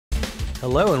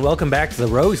Hello and welcome back to the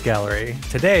Rose Gallery.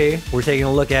 Today, we're taking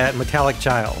a look at Metallic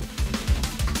Child.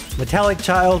 Metallic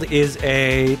Child is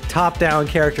a top-down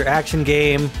character action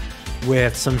game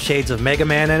with some shades of Mega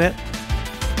Man in it.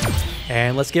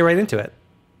 And let's get right into it.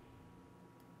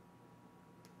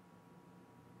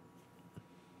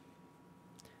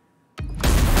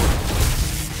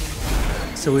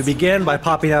 So we begin by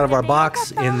popping out of our box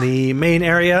in the main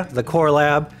area, the core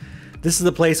lab. This is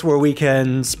the place where we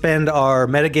can spend our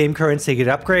metagame currency to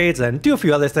get upgrades and do a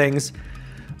few other things.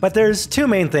 But there's two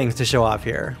main things to show off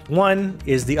here. One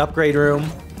is the upgrade room.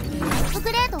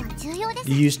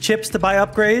 You use chips to buy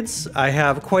upgrades. I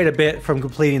have quite a bit from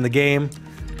completing the game.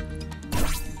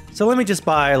 So let me just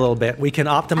buy a little bit. We can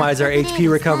optimize our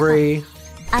HP recovery.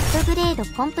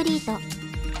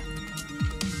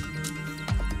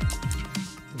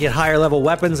 Get higher level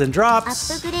weapons and drops.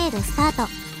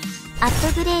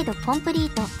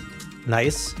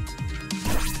 Nice.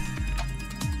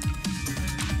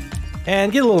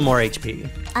 And get a little more HP.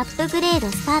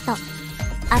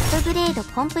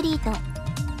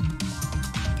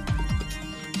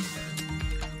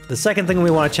 The second thing we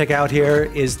want to check out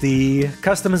here is the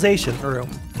customization room.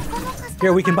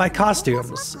 Here we can buy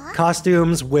costumes.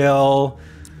 Costumes will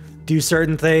do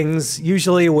certain things,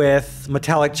 usually with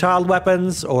Metallic Child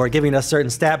weapons or giving us certain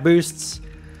stat boosts.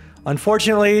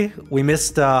 Unfortunately, we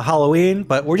missed Halloween,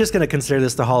 but we're just going to consider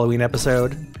this the Halloween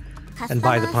episode and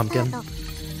buy the pumpkin.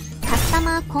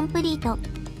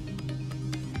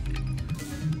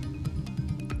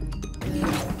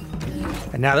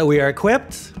 And now that we are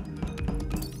equipped,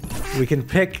 we can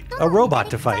pick a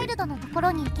robot to fight.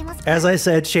 As I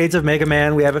said, shades of Mega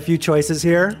Man, we have a few choices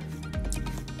here.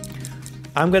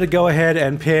 I'm going to go ahead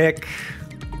and pick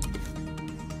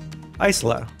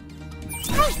Isla.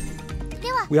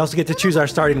 We also get to choose our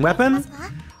starting weapon.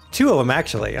 Two of them,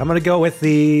 actually. I'm going to go with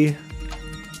the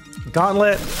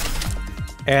Gauntlet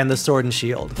and the Sword and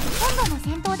Shield.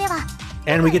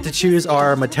 And we get to choose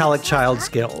our Metallic Child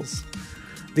skills.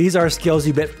 These are skills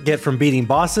you get from beating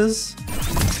bosses,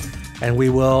 and we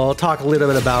will talk a little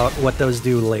bit about what those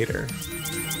do later.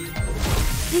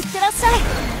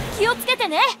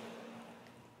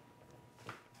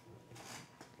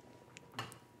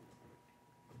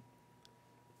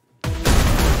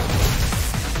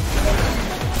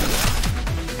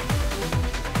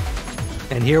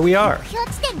 And here we are.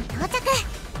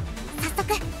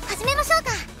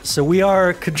 So we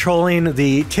are controlling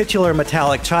the titular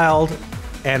Metallic Child,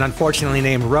 and unfortunately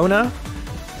named Rona,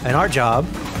 and our job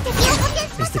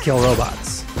is to kill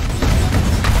robots.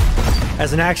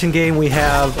 As an action game, we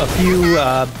have a few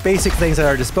basic things at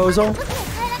our disposal.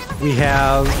 We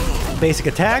have basic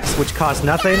attacks, which cost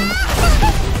nothing.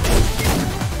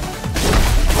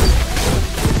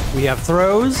 We have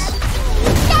throws,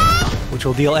 which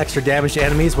will deal extra damage to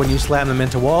enemies when you slam them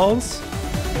into walls.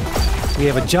 We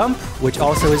have a jump, which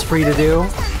also is free to do,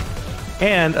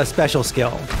 and a special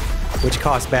skill, which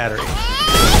costs battery.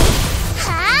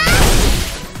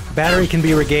 Battery can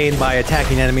be regained by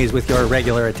attacking enemies with your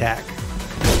regular attack.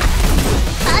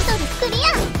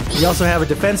 You also have a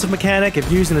defensive mechanic. If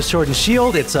using a Sword and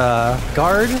Shield, it's a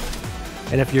guard,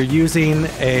 and if you're using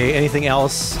anything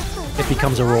else, it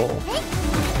becomes a roll.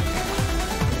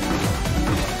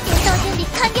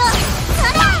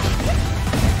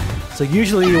 So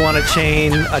usually you want to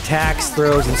chain attacks,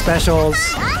 throws, and specials.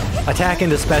 Attack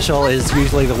into special is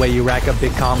usually the way you rack up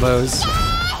big combos.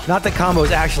 Not that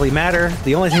combos actually matter.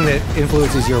 The only thing that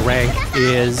influences your rank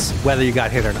is whether you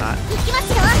got hit or not.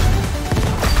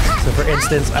 So for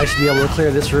instance, I should be able to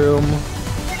clear this room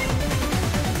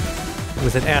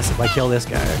with an S if I kill this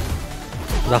guy.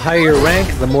 The higher your rank,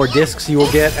 the more discs you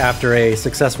will get after a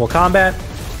successful combat.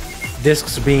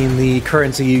 Discs being the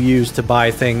currency you use to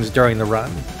buy things during the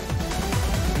run.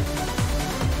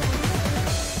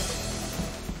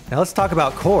 Now let's talk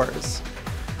about cores.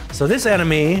 So this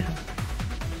enemy,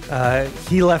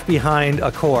 he left behind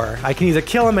a core. I can either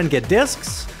kill him and get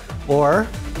discs, or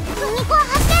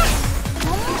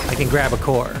I can grab a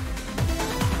core.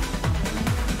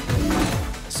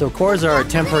 So cores are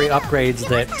temporary upgrades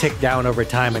that tick down over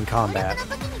time in combat.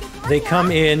 They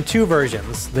come in two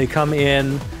versions. They come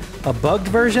in a bugged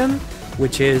version,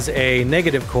 which is a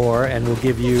negative core and will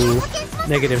give you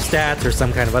negative stats or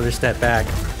some kind of other stat back,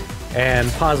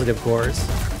 and positive cores.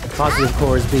 Positive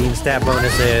cores being stat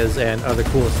bonuses and other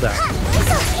cool stuff.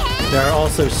 There are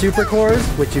also super cores,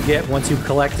 which you get once you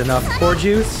collect enough core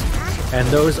juice, and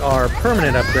those are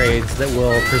permanent upgrades that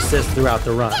will persist throughout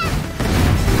the run.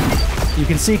 You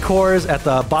can see cores at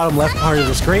the bottom left part of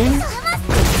the screen.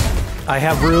 I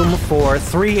have room for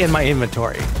 3 in my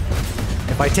inventory.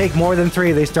 If I take more than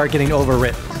 3, they start getting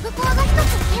overwritten.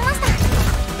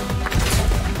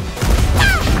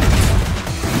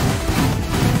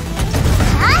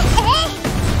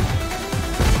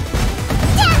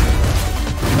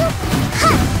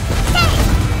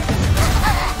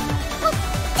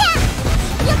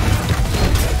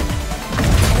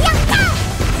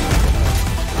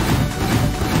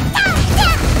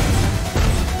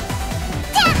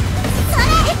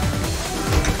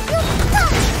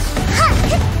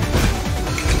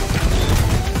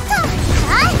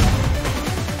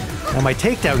 Now my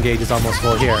takedown gauge is almost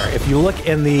full here. If you look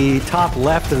in the top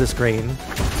left of the screen,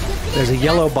 there's a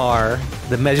yellow bar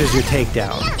that measures your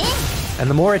takedown. And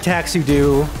the more attacks you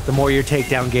do, the more your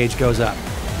takedown gauge goes up.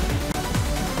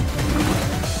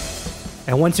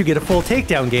 And once you get a full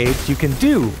takedown gauge, you can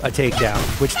do a takedown,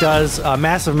 which does a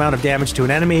massive amount of damage to an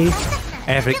enemy.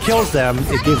 And if it kills them,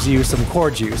 it gives you some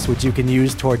core juice, which you can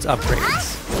use towards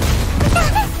upgrades.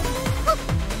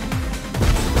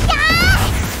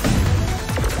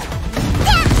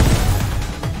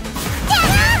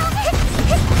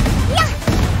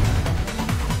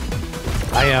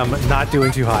 I am not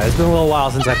doing too hot. It's been a little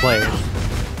while since I played.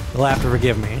 You'll have to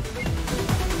forgive me.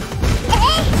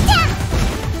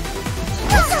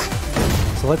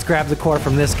 So let's grab the core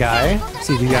from this guy,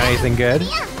 see if we got anything good.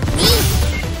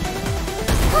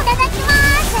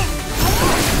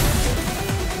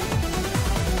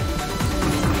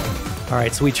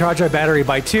 Alright, so we charge our battery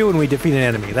by 2 and we defeat an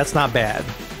enemy. That's not bad.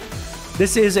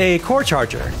 This is a core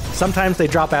charger. Sometimes they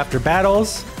drop after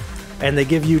battles, and they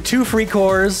give you 2 free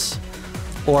cores,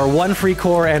 or 1 free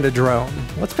core and a drone.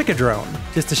 Let's pick a drone,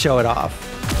 just to show it off.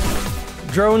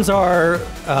 Drones are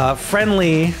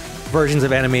friendly versions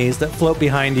of enemies that float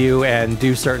behind you and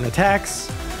do certain attacks.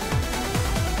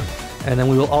 And then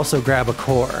we will also grab a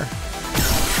core.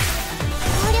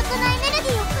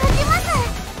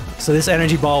 So this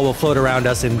energy ball will float around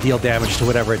us and deal damage to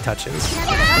whatever it touches.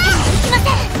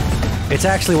 It's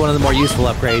actually one of the more useful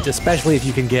upgrades, especially if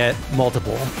you can get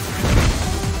multiple.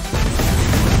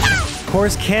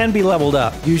 Cores can be leveled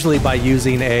up, usually by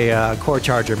using a core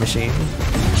charger machine.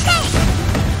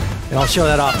 And I'll show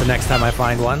that off the next time I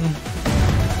find one.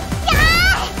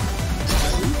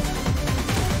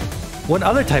 One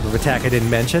other type of attack I didn't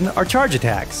mention are charge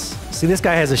attacks. See, this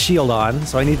guy has a shield on,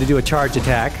 so I need to do a charge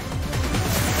attack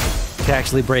to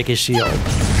actually break his shield.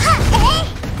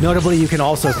 Notably, you can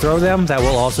also throw them. That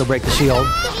will also break the shield.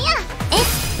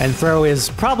 And throw is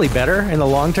probably better in the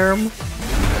long term.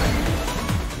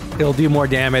 It'll do more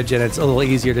damage and it's a little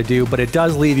easier to do, but it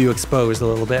does leave you exposed a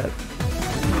little bit.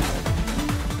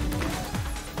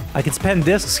 I can spend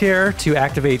discs here to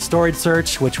activate storage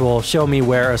search, which will show me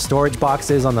where a storage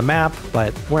box is on the map,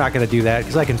 but we're not going to do that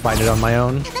because I can find it on my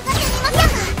own.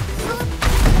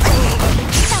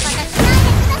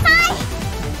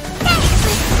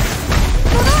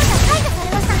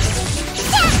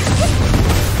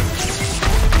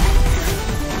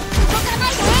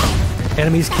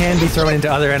 Enemies can be thrown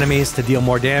into other enemies to deal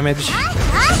more damage.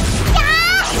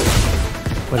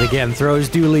 But again, throws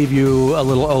do leave you a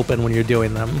little open when you're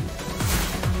doing them.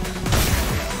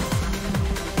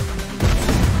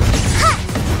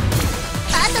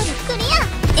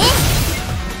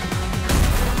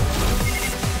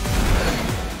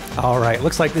 Alright,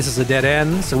 looks like this is a dead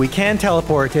end, so we can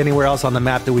teleport to anywhere else on the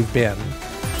map that we've been.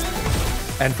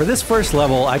 And for this first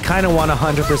level, I kind of want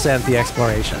 100% the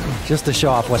exploration, just to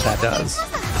show off what that does.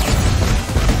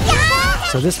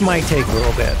 So this might take a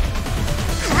little bit.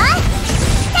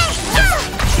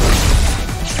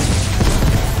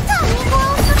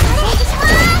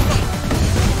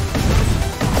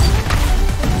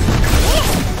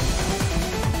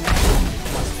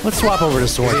 Let's swap over to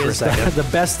sword for a second. The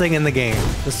best thing in the game.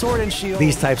 The sword and shield.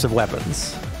 These types of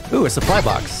weapons. Ooh, a supply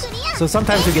box. So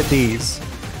sometimes we get these.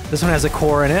 This one has a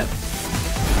core in it.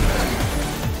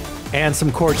 And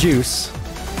some core juice,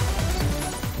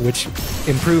 which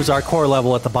improves our core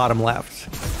level at the bottom left.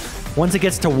 Once it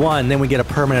gets to 1, then we get a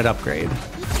permanent upgrade.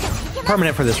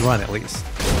 Permanent for this run, at least.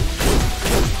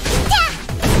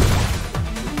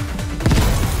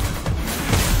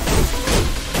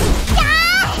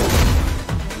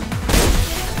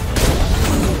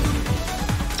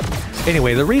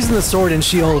 Anyway, the reason the sword and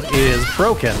shield is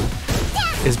broken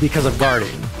is because of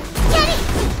guarding.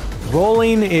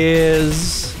 Rolling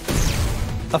is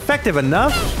effective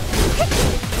enough,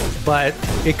 but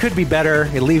it could be better.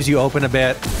 It leaves you open a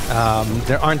bit.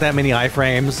 There aren't that many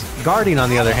iframes. Guarding, on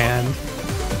the other hand,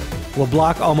 will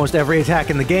block almost every attack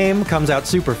in the game, comes out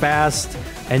super fast,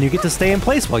 and you get to stay in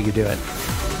place while you do it.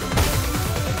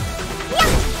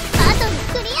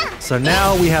 So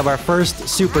now we have our first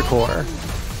super core.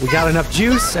 We got enough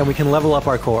juice, and we can level up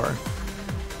our core.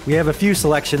 We have a few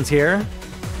selections here.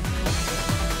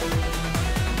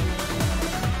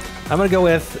 I'm going to go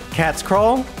with Cat's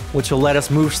Crawl, which will let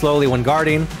us move slowly when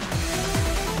guarding.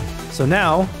 So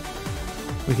now,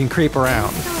 we can creep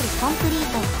around.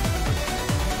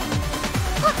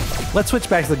 Let's switch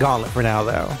back to the Gauntlet for now,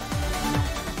 though.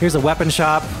 Here's a weapon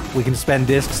shop. We can spend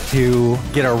discs to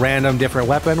get a random different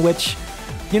weapon, which,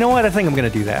 you know what? I think I'm going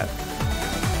to do that.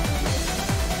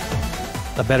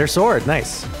 A better sword,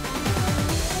 nice.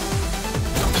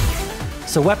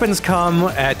 So weapons come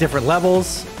at different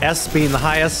levels, S being the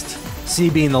highest, C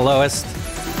being the lowest.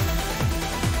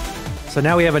 So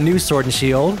now we have a new sword and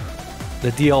shield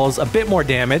that deals a bit more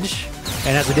damage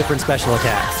and has a different special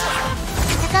attack.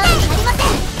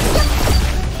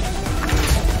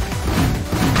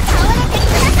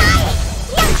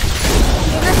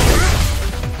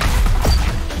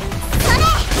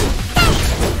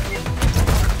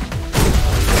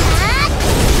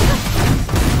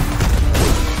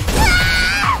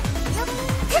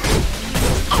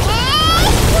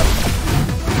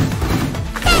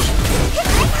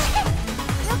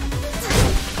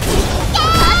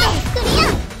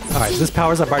 Alright, so this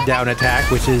powers up our down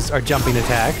attack, which is our jumping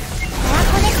attack.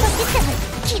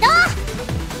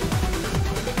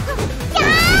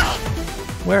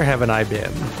 Where haven't I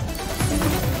been?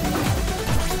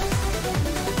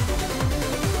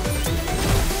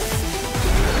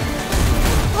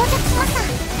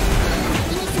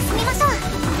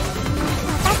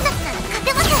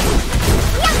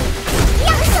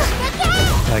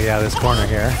 Oh yeah, this corner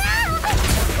here.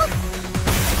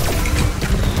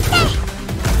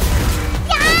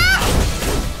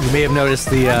 You may have noticed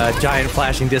the giant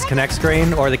flashing disconnect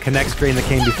screen, or the connect screen that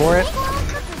came before it.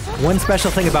 One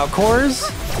special thing about cores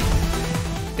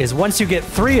is once you get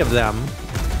 3 of them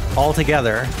all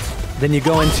together, then you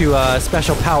go into a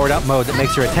special powered up mode that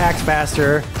makes your attacks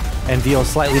faster and deals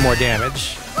slightly more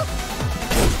damage.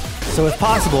 So if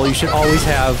possible, you should always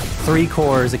have 3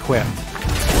 cores equipped.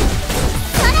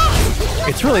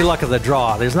 It's really luck of the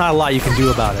draw. There's not a lot you can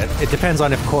do about it. It depends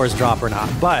on if cores drop or not.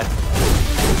 But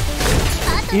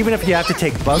even if you have to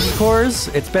take bugged cores,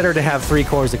 it's better to have 3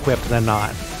 cores equipped than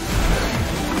not.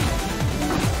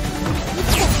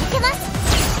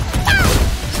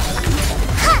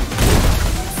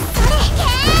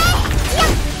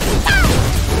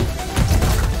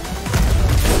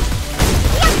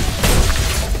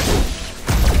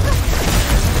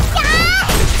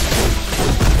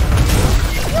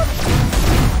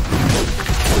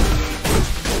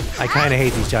 I kind of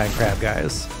hate these giant crab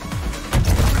guys.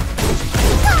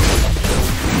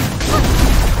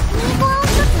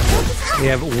 They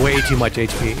have way too much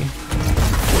HP.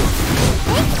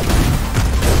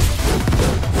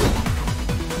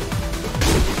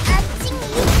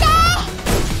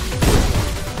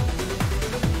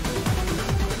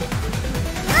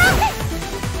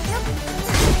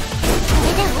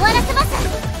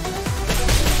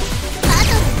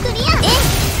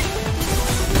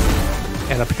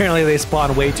 And apparently they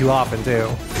spawn way too often too.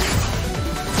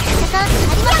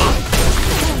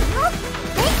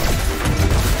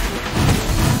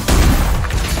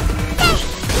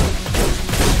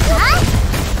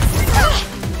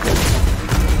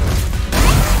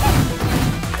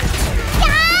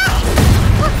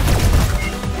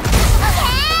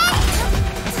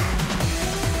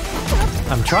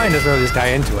 I'm trying to throw this guy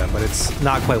into him, but it's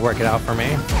not quite working out for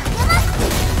me.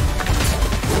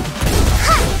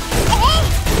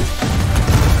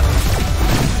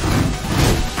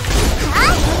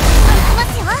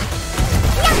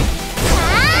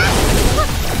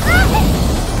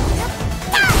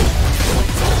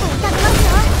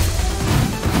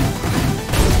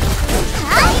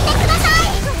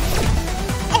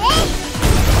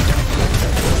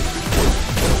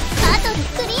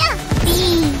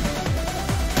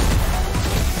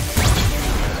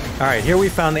 Alright, here we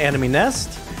found the enemy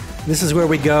nest. This is where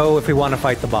we go if we want to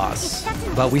fight the boss.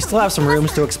 But we still have some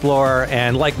rooms to explore,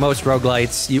 and like most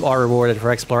roguelites, you are rewarded for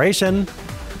exploration.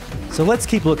 So let's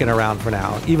keep looking around for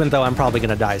now, even though I'm probably going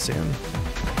to die soon.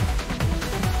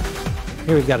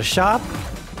 Here we've got a shop.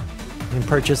 You can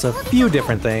purchase a few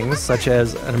different things, such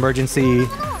as an emergency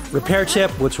repair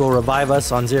chip, which will revive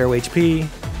us on 0 HP.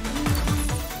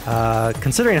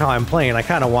 Considering how I'm playing, I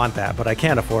kind of want that, but I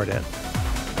can't afford it.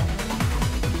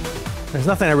 There's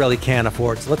nothing I really can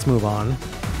afford, so let's move on.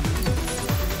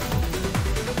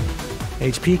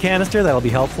 HP canister, that'll be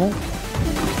helpful.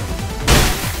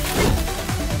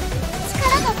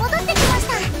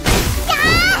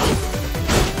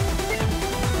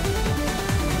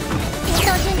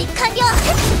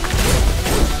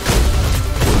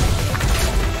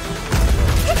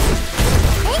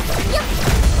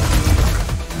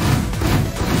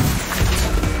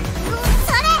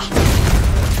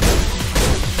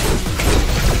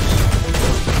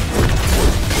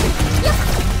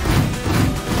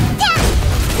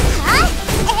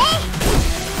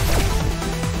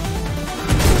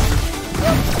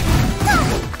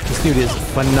 This dude is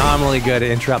phenomenally good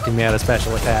at interrupting me out of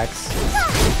special attacks.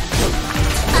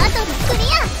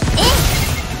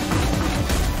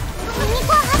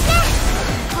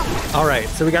 Alright,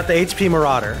 so we got the HP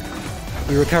Marauder.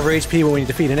 We recover HP when we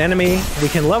defeat an enemy. We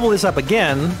can level this up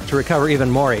again to recover even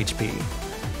more HP,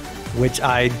 which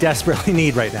I desperately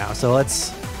need right now. So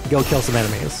let's go kill some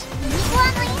enemies.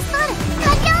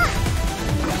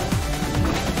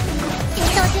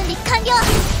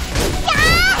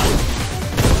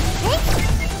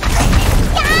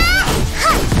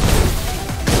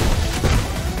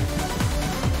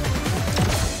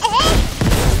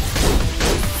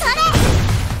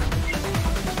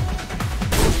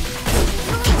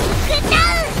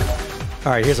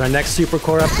 Alright, here's our next super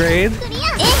core upgrade.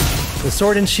 The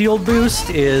sword and shield boost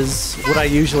is what I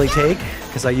usually take,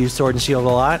 because I use sword and shield a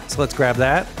lot, so let's grab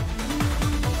that.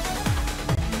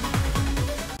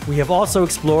 We have also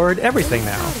explored everything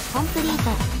now.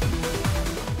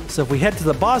 So if we head to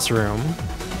the boss room,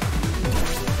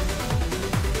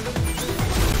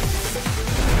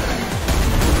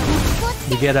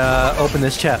 we get to open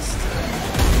this chest,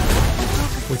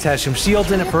 which has some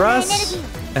shields in it for us,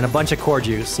 and a bunch of core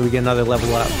juice, so we get another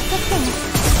level up.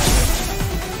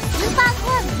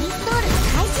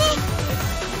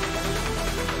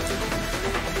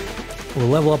 We'll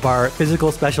level up our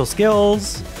physical special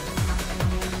skills,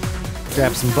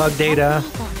 grab some bug data,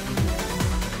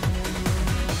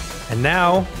 and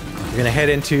now we're gonna head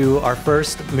into our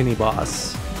first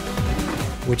mini-boss,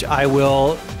 which I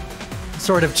will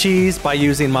sort of cheese by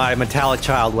using my metallic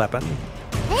child weapon.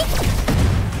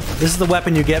 This is the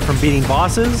weapon you get from beating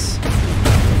bosses.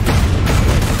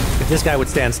 If this guy would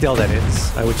stand still, that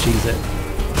is, I would cheese it.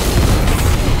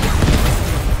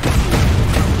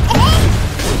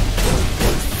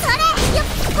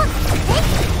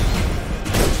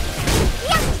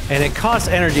 And it costs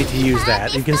energy to use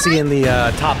that. You can see in the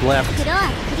top left,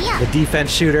 the defense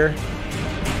shooter.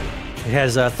 It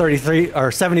has a 33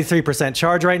 or 73%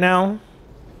 charge right now.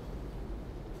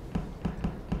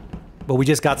 But we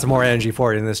just got some more energy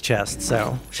for it in this chest,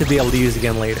 so should be able to use it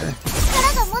again later.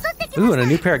 Ooh, and a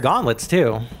new pair of gauntlets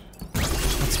too.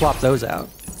 Let's swap those out.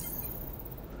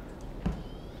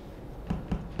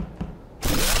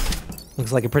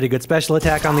 Looks like a pretty good special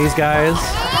attack on these guys.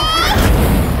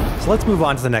 So let's move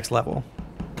on to the next level.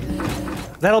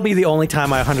 That'll be the only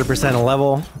time I 100% a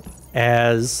level,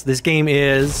 as this game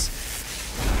is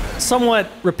somewhat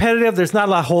repetitive. There's not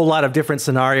a whole lot of different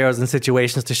scenarios and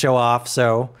situations to show off,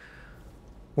 so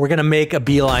we're gonna make a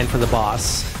beeline for the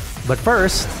boss. But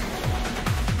first,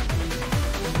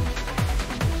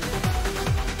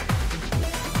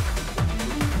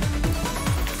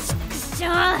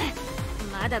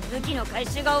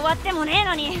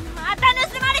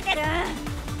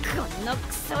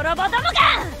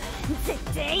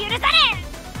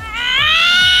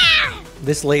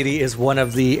 this lady is one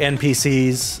of the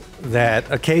NPCs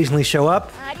that occasionally show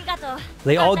up.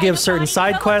 They all give certain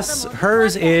side quests.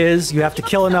 Hers is you have to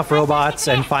kill enough robots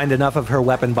and find enough of her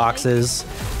weapon boxes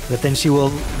that then she will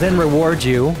then reward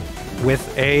you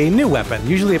with a new weapon,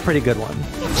 usually a pretty good one.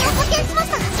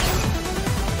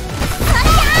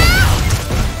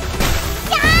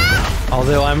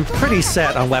 Although I'm pretty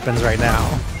set on weapons right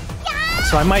now,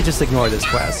 so I might just ignore this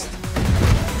quest.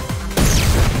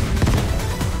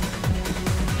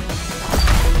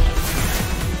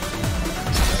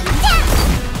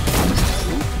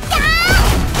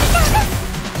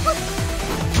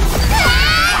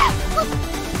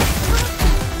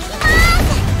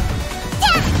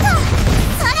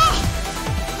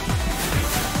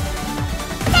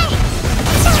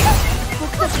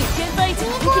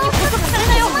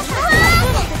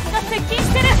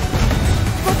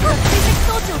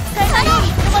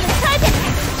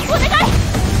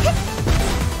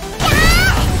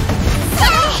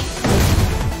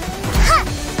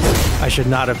 I should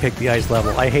not have picked the ice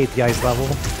level. I hate the ice level.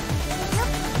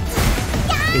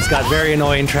 It's got very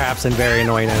annoying traps and very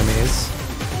annoying enemies.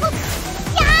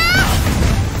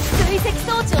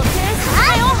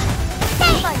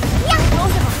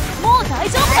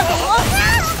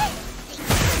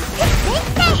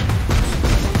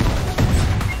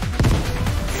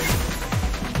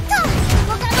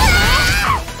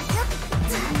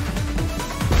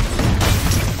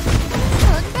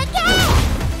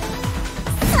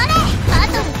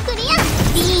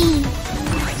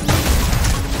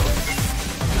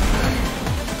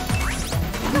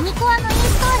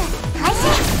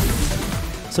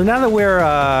 So now that we're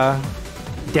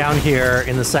down here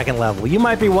in the second level, you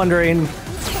might be wondering,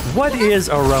 what is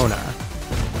a Rona?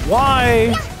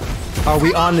 Why are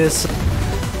we on this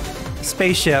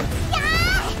spaceship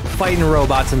fighting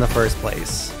robots in the first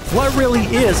place? What really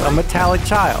is a metallic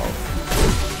child?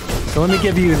 So let me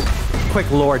give you a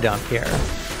quick lore dump here.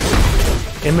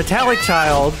 In Metallic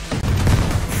Child,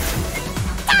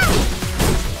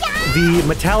 The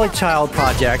Metallic Child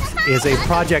project is a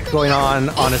project going on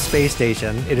a space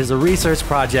station. It is a research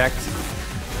project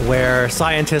where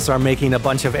scientists are making a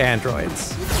bunch of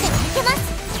androids.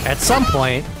 At some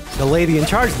point, the lady in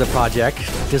charge of the project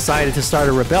decided to start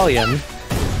a rebellion,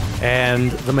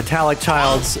 and the Metallic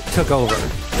Childs took over.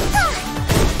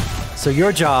 So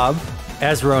your job,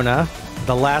 as Rona,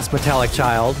 the last Metallic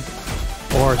Child,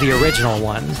 or the original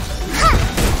one,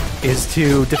 is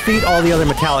to defeat all the other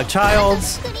Metallic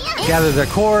Childs, gather their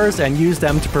cores, and use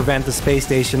them to prevent the space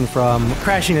station from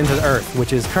crashing into the Earth,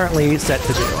 which is currently set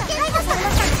to do.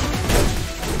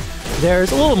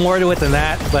 There's a little more to it than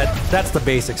that, but that's the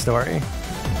basic story.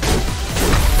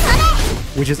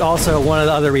 Which is also one of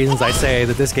the other reasons I say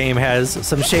that this game has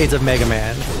some shades of Mega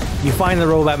Man. You find the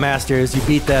Robot Masters, you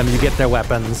beat them, you get their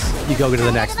weapons, you go to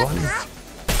the next one.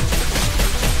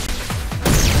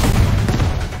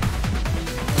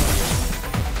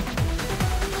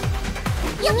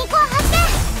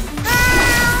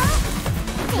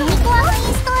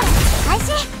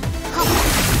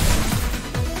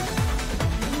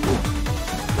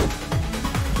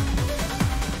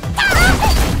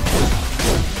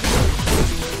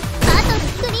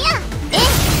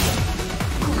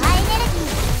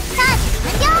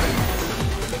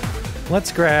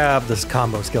 Let's grab this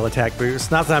combo skill attack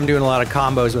boost. Not that I'm doing a lot of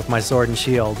combos with my sword and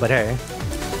shield, but hey.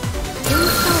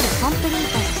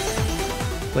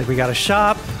 Like we got a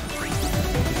shop.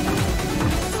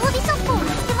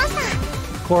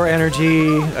 Core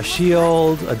energy, a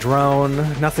shield, a drone.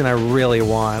 Nothing I really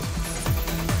want.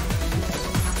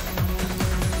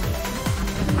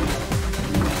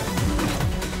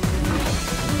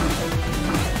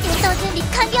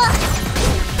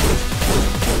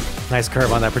 Nice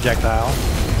curve on that projectile.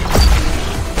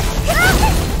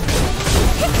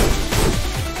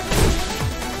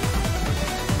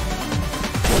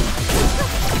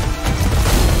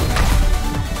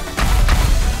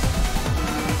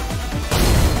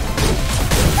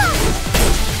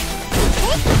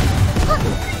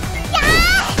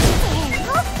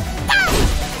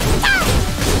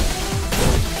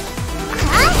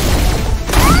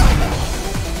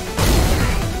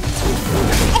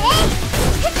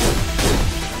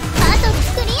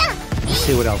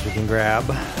 See what else we can grab.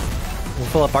 We'll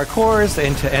fill up our cores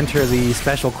and to enter the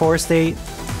special core state.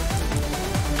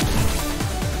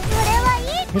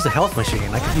 Here's a health machine.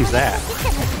 I could use that.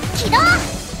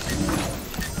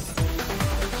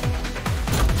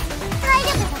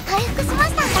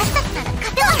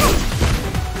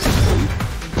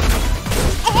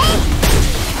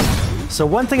 So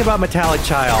one thing about Metallic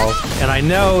Child, and I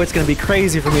know it's going to be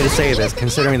crazy for me to say this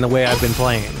considering the way I've been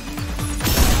playing,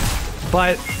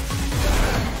 but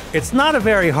it's not a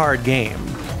very hard game.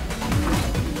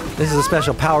 This is a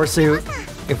special power suit.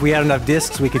 If we had enough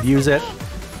discs, we could use it,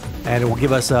 and it will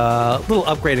give us a little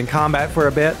upgrade in combat for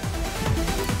a bit.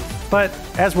 But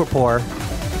as we're poor,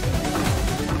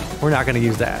 we're not going to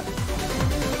use that.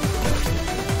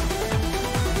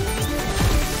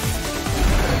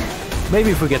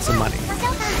 Maybe if we get some money.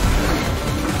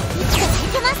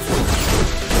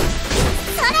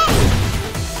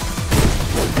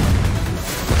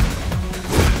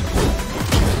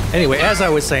 Anyway, as I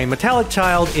was saying, Metallic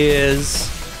Child is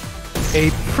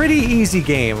a pretty easy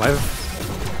game.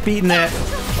 I've beaten it,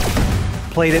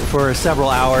 played it for several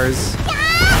hours.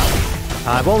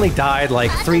 I've only died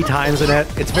like 3 times in it.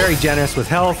 It's very generous with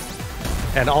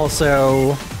health, and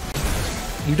also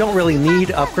you don't really need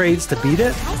upgrades to beat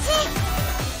it.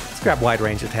 Let's grab wide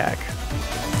range attack.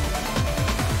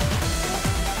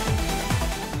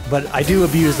 But I do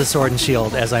abuse the sword and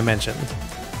shield, as I mentioned.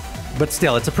 But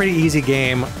still, it's a pretty easy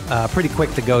game, pretty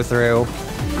quick to go through.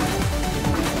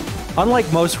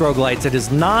 Unlike most roguelites, it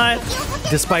is not,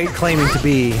 despite claiming to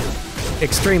be,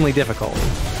 extremely difficult.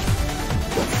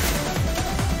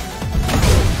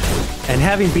 And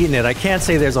having beaten it, I can't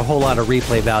say there's a whole lot of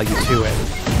replay value to it.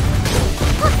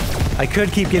 I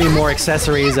could keep getting more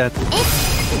accessories and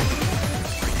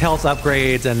health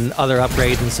upgrades and other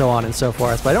upgrades and so on and so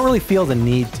forth, but I don't really feel the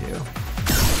need to.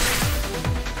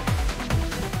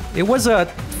 It was a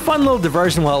fun little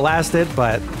diversion while it lasted,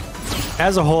 but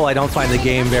as a whole, I don't find the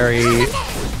game very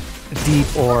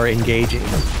deep or engaging.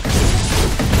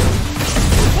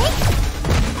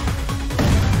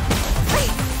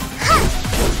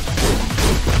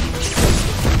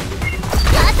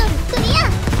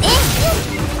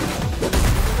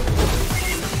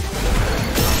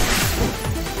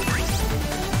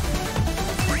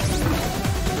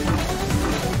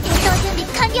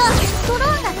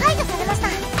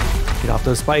 Get off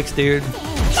those spikes, dude.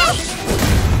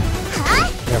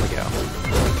 There we go.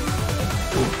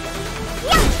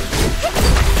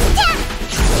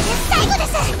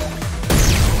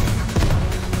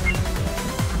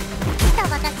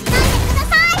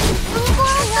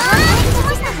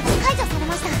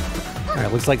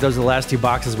 Alright, looks like those are the last 2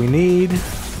 boxes we need.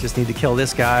 Just need to kill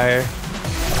this guy.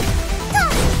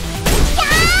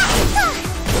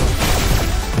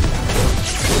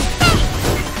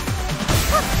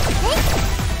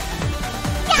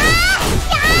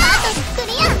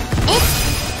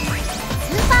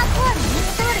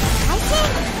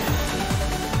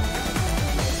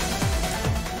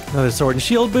 Another sword and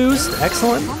shield boost.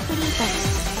 Excellent.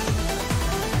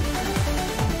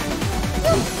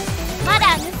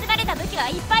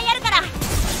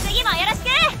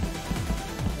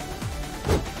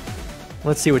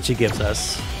 Let's see what she gives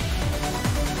us.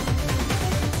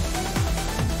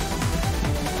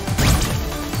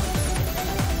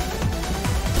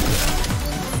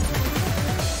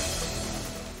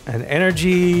 An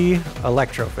energy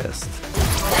electro fist.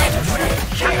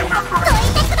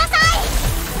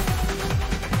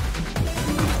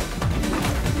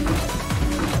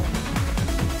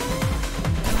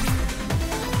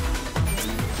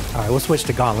 Alright, we'll switch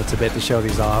to gauntlets a bit to show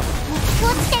these off.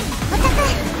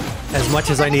 As much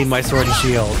as I need my sword and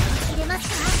shield.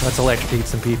 Let's electrocute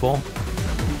some people.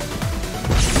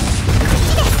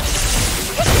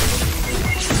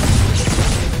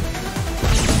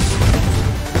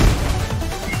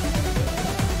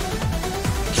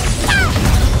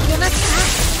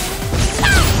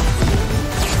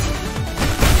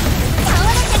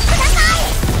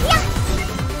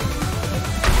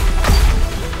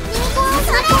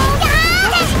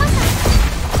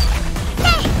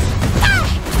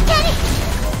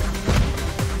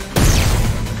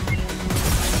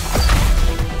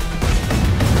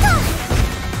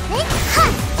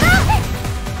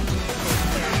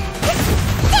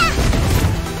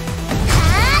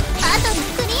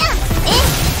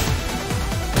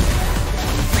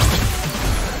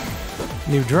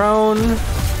 New drone.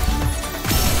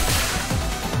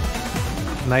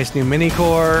 Nice new mini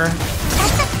core.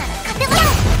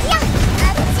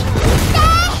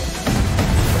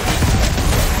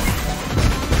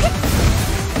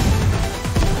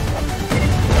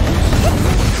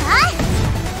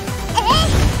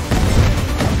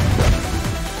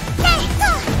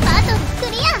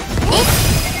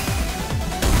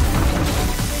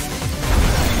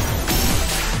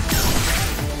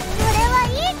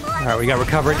 Alright, we got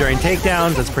recovered during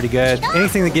takedowns. That's pretty good.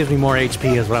 Anything that gives me more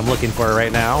HP is what I'm looking for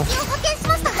right now.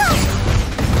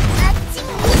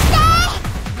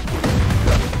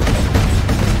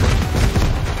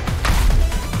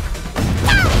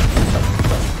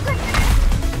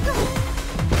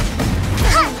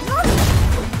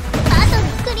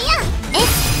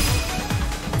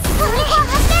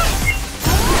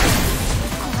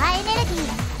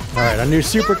 Alright, a new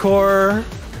super core.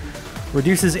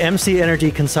 Reduces MC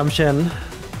energy consumption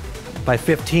by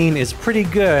 15 is pretty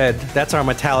good. That's our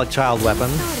metallic child weapon.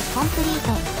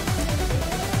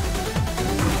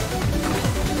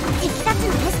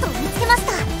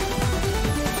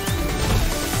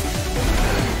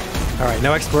 Alright,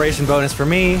 no exploration bonus for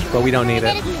me, but we don't need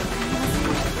it.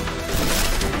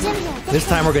 This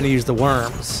time we're going to use the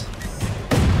worms.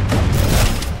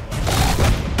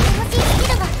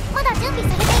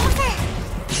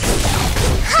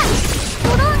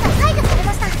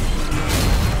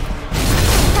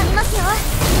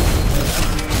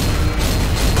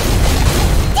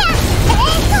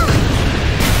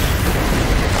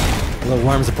 The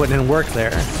worms are putting in work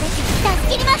there.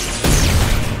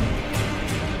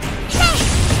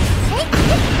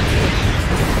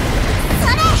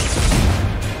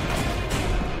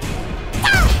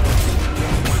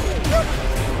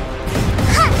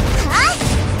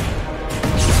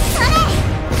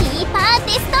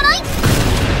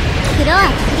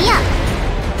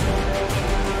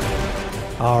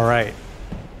 All right.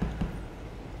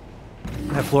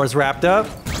 That floor's wrapped up.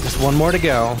 Just one more to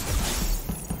go.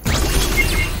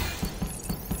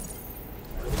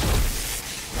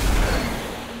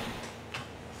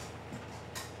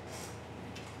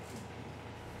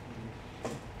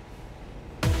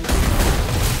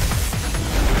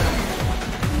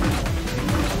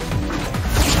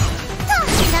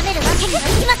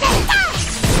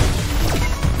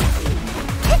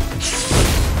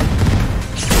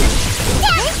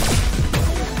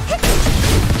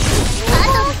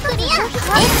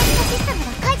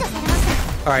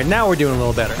 All right, now we're doing a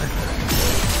little better.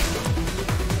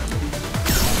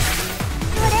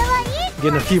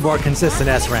 Getting a few more consistent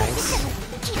S ranks.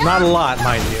 Not a lot,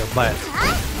 mind you, but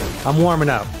I'm warming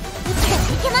up.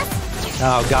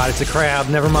 Oh god, it's a crab.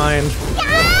 Never mind.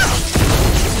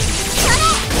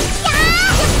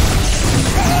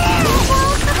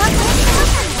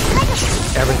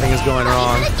 Everything is going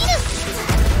wrong.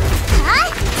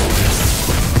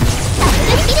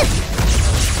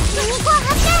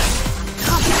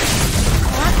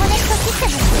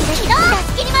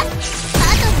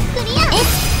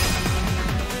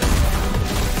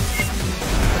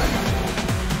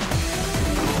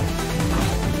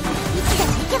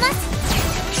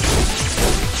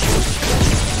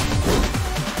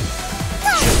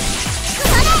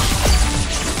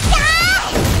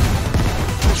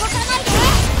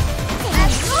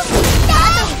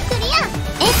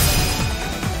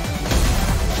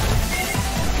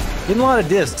 Getting a lot of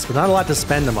discs, but not a lot to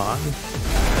spend them on.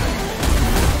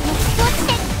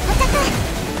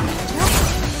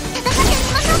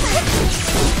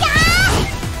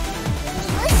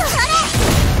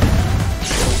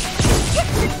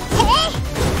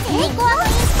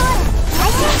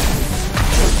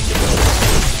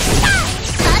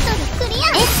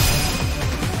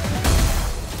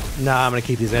 Nah, I'm gonna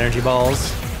keep these energy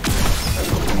balls.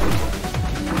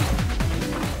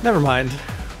 Never mind.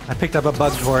 I picked up a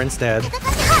bug core instead.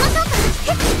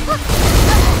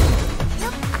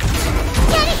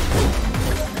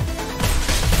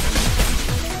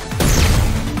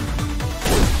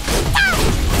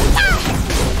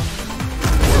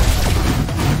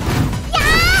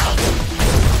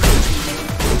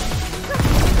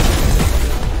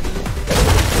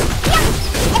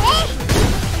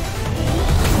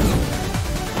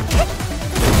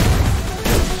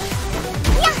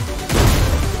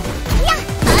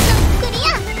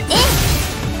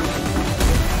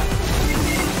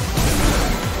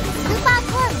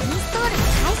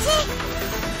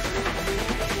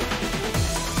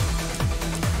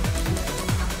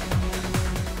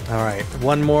 Alright,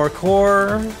 one more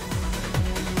core.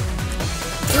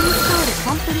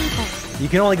 You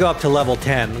can only go up to level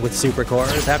 10 with super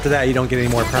cores. After that, you don't get any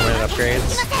more permanent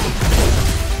upgrades.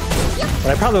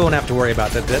 But I probably won't have to worry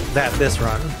about that this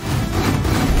run.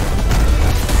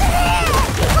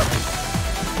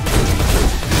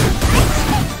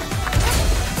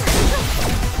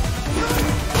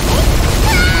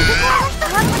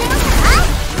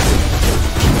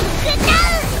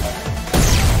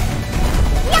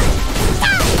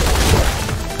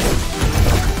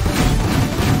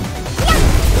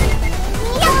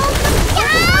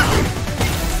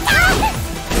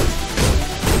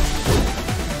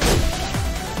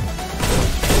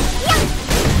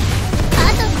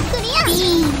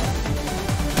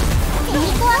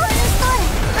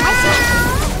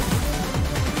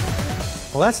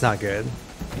 Well, that's not good.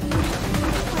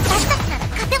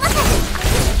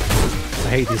 I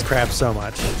hate these crabs so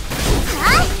much.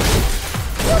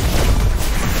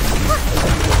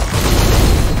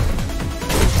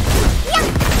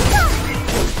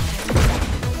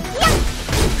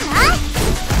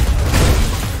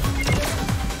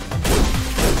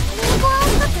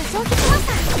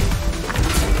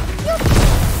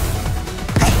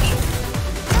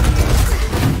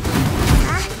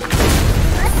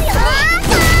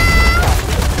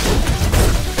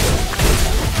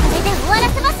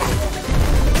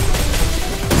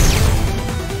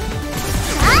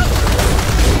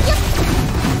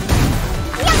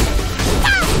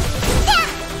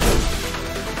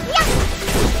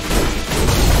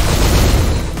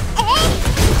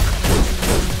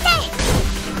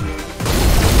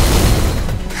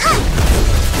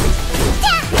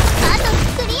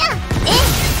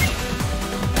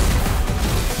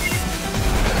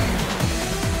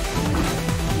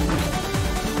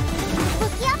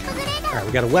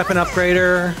 We got a weapon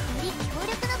upgrader.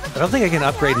 I don't think I can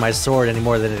upgrade my sword any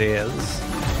more than it is.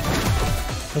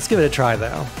 Let's give it a try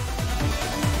though.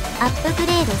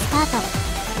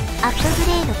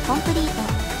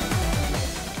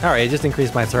 Alright, it just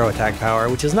increased my throw attack power,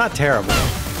 which is not terrible.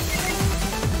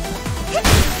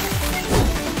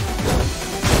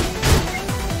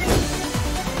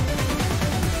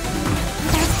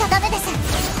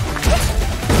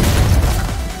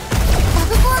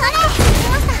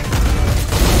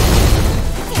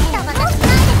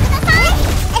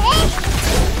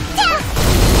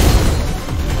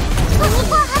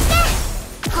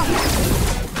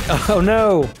 Oh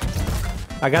no!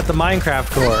 I got the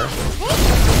Minecraft core.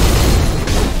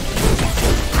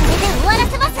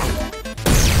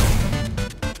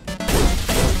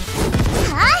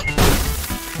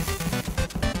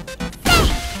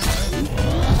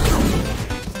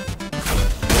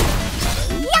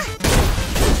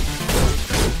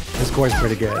 This core's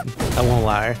pretty good. I won't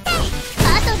lie.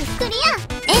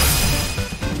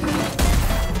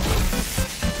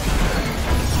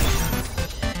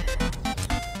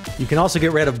 You can also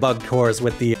get rid of bug cores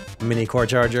with the mini core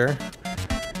charger,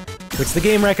 which the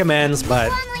game recommends, but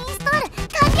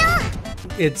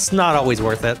it's not always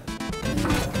worth it.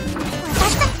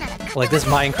 Like this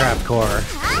Minecraft core,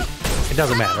 it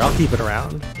doesn't matter, I'll keep it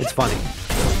around. It's funny.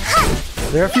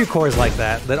 There are a few cores like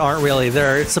that aren't really,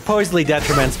 they're supposedly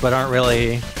detriments, but aren't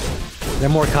really, they're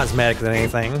more cosmetic than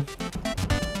anything.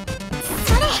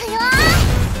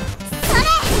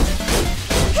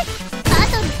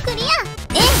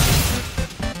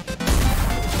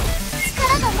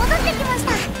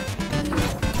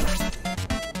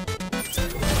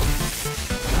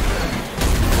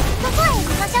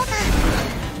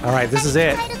 Alright, this is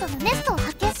it.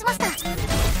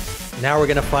 Now we're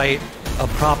gonna fight a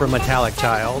proper metallic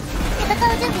child.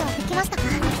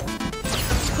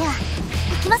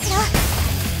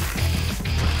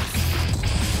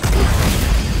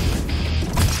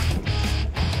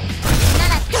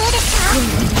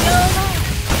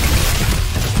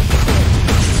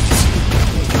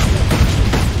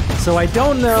 So I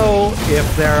don't know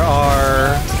if there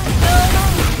are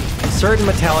certain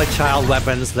metallic child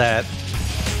weapons that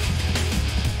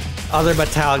other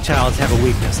metallic childs have a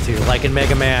weakness to, like in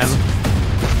Mega Man,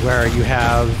 where you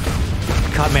have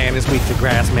Cut Man is weak to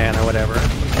Grass Man or whatever.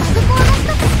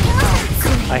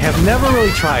 I have never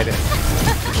really tried it,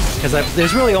 because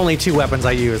there's really only two weapons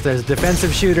I use. There's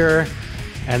defensive shooter,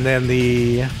 and then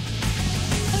the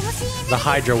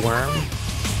Hydra Worm.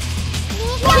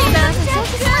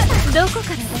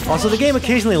 Also, the game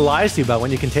occasionally lies to you about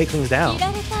when you can take things down.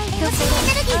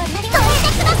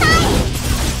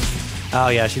 Oh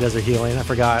yeah, she does her healing, I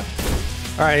forgot.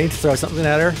 Alright, I need to throw something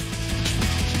at her.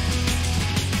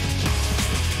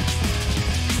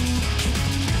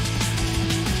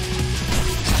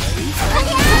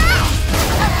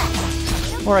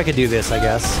 Or I could do this, I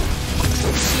guess.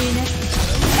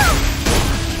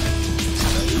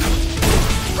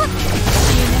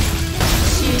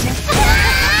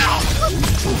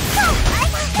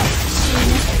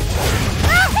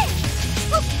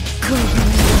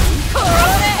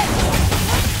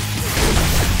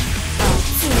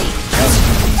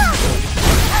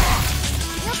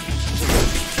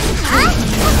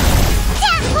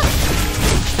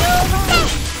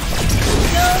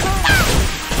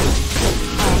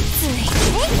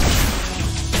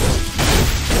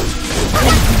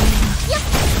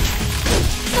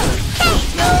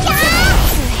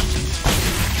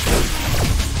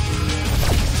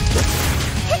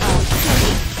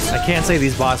 I can't say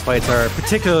these boss fights are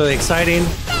particularly exciting.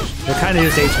 They're kind of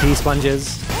just HP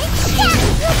sponges.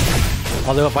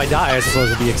 Although if I die, I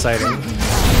suppose it'll be exciting.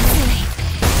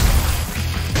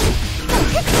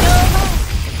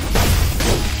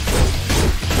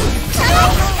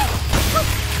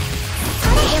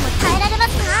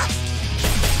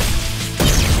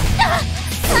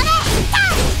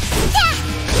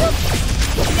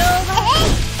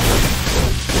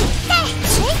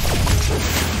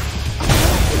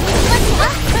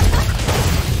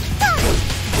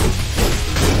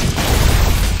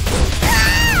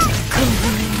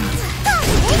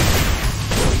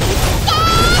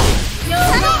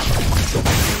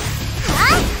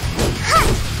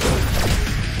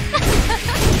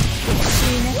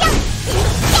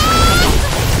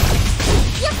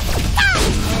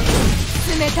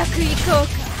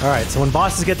 Alright, so when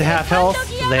bosses get to half health,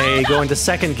 they go into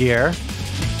second gear,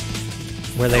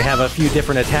 where they have a few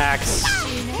different attacks,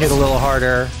 hit a little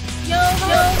harder,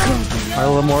 are a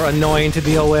little more annoying to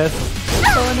deal with.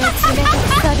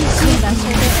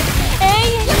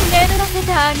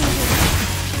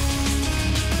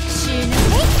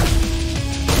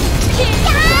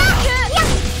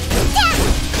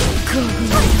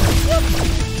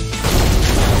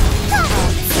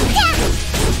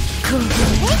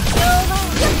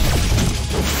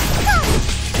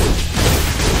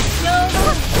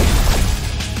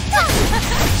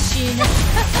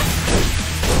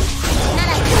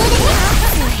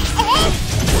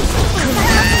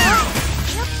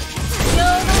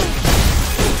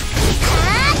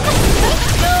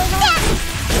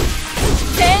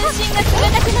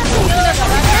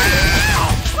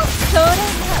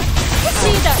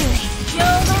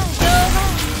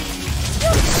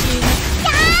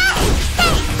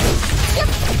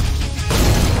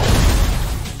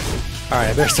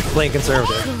 Alright, I better start playing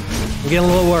conservative. I'm getting a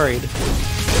little worried.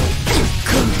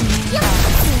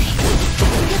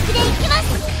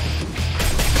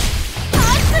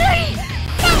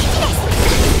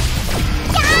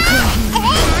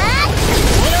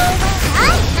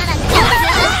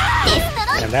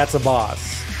 And that's a boss.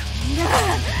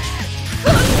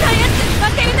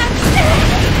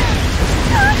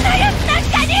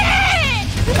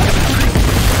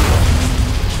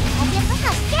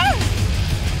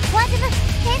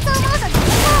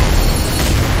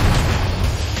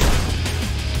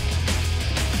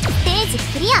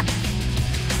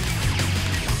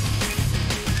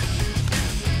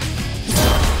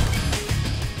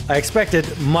 I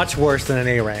expected much worse than an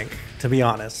A rank, to be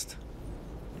honest.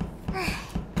 And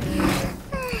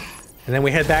then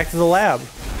we head back to the lab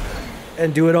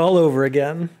and do it all over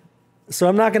again. So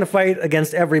I'm not going to fight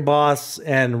against every boss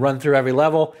and run through every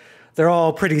level. They're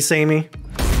all pretty samey.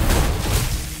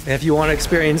 If you want to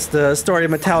experience the story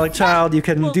of Metallic Child, you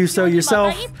can do so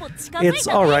yourself. It's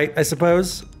alright, I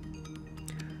suppose.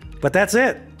 But that's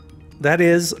it. That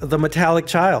is the Metallic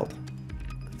Child.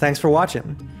 Thanks for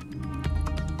watching.